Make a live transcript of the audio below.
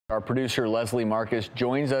Our producer, Leslie Marcus,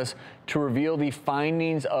 joins us to reveal the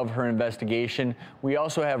findings of her investigation. We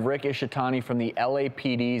also have Rick Ishitani from the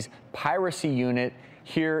LAPD's Piracy Unit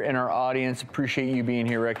here in our audience. Appreciate you being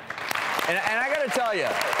here, Rick. And I got to tell you,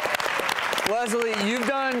 Leslie, you've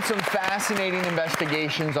done some fascinating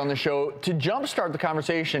investigations on the show. To jumpstart the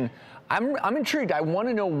conversation, I'm intrigued. I want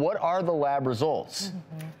to know, what are the lab results?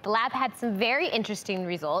 The lab had some very interesting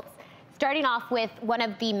results. Starting off with, one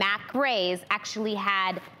of the MAC rays actually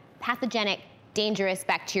had pathogenic, dangerous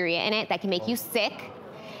bacteria in it that can make you sick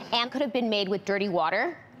and could have been made with dirty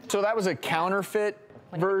water. So that was a counterfeit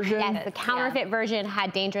version? Yes, the counterfeit version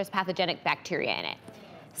had dangerous pathogenic bacteria in it.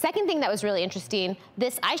 Second thing that was really interesting,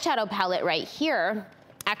 this eyeshadow palette right here,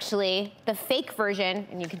 actually, the fake version,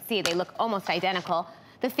 and you can see they look almost identical,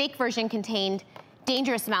 the fake version contained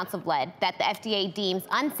dangerous amounts of lead that the FDA deems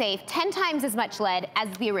unsafe, 10 times as much lead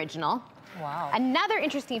as the original. Wow. Another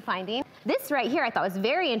interesting finding, this right here I thought was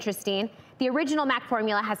very interesting. The original MAC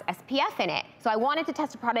formula has SPF in it. So I wanted to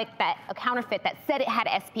test a product, a counterfeit, that said it had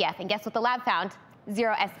SPF. And guess what the lab found?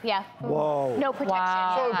 0 SPF. Whoa. No protection.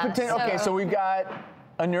 Wow. So, okay, so we've got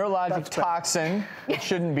a neurologic toxin that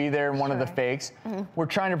shouldn't be there in one of the fakes. We're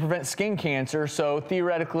trying to prevent skin cancer, so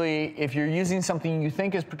theoretically, if you're using something you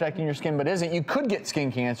think is protecting your skin but isn't, you could get skin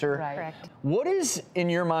cancer. Right. Correct. What is, in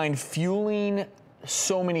your mind, fueling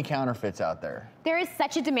so many counterfeits out there? There is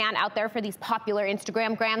such a demand out there for these popular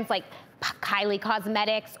Instagram brands like Kylie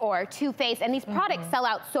Cosmetics or Too Faced, and these products sell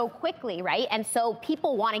out so quickly, right? And so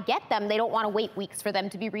people want to get them. They don't want to wait weeks for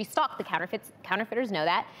them to be restocked. The counterfeiters know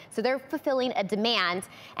that. So they're fulfilling a demand,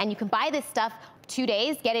 and you can buy this stuff 2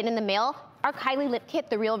 days, get it in the mail. Our Kylie lip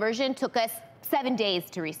kit, the real version, took us 7 days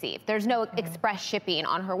to receive. There's no express shipping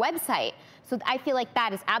on her website. So I feel like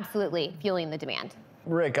that is absolutely fueling the demand.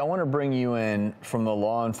 Rick, I want to bring you in from the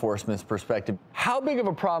law enforcement's perspective. How big of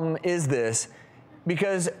a problem is this?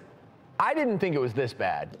 Because I didn't think it was this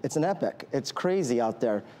bad. It's an epic. It's crazy out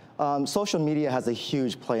there. Social media has a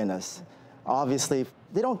huge play in this. Obviously,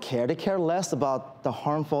 they don't care. They care less about the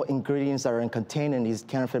harmful ingredients that are contained in these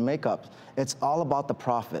counterfeit makeups. It's all about the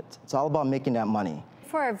profit. It's all about making that money.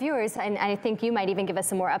 For our viewers, and I think you might even give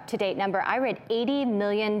us a more up-to-date number, I read $80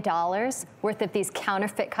 million worth of these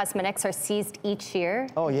counterfeit cosmetics are seized each year.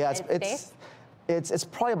 Oh yeah, it's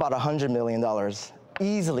probably about $100 million.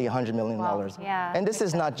 Easily $100 million. Wow. Yeah, and this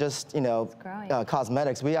is not just, you know,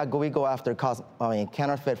 cosmetics. We go after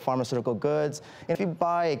counterfeit pharmaceutical goods. If you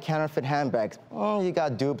buy a counterfeit handbag, you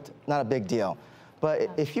got duped, not a big deal.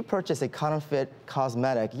 But if you purchase a counterfeit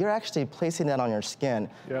cosmetic, you're actually placing that on your skin.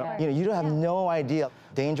 Yeah. You know, you don't have no idea.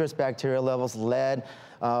 Dangerous bacteria levels, lead.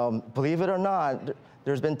 Believe it or not,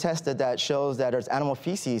 there's been tested that shows that there's animal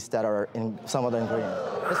feces that are in some of the ingredients.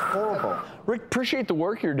 It's horrible. Rick, appreciate the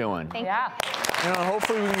work you're doing. Thank you. You know,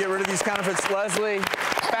 hopefully we can get rid of these counterfeits. Leslie,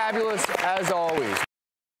 fabulous as always.